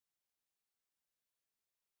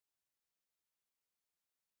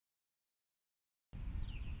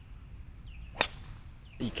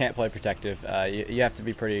you can't play protective. You have to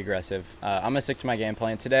be pretty aggressive. I'm going to stick to my game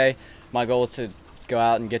plan today. My goal is to go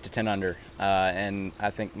out and get to 10 under, and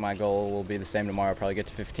I think my goal will be the same tomorrow, probably get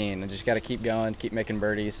to 15. I just got to keep going, keep making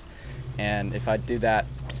birdies, and if I do that,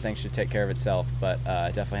 things should take care of itself, but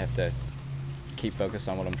I definitely have to keep focused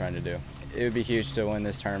on what I'm trying to do. It would be huge to win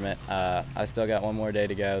this tournament. I still got one more day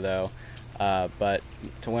to go, though, but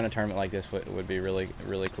to win a tournament like this would be really,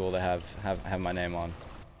 really cool to have my name on.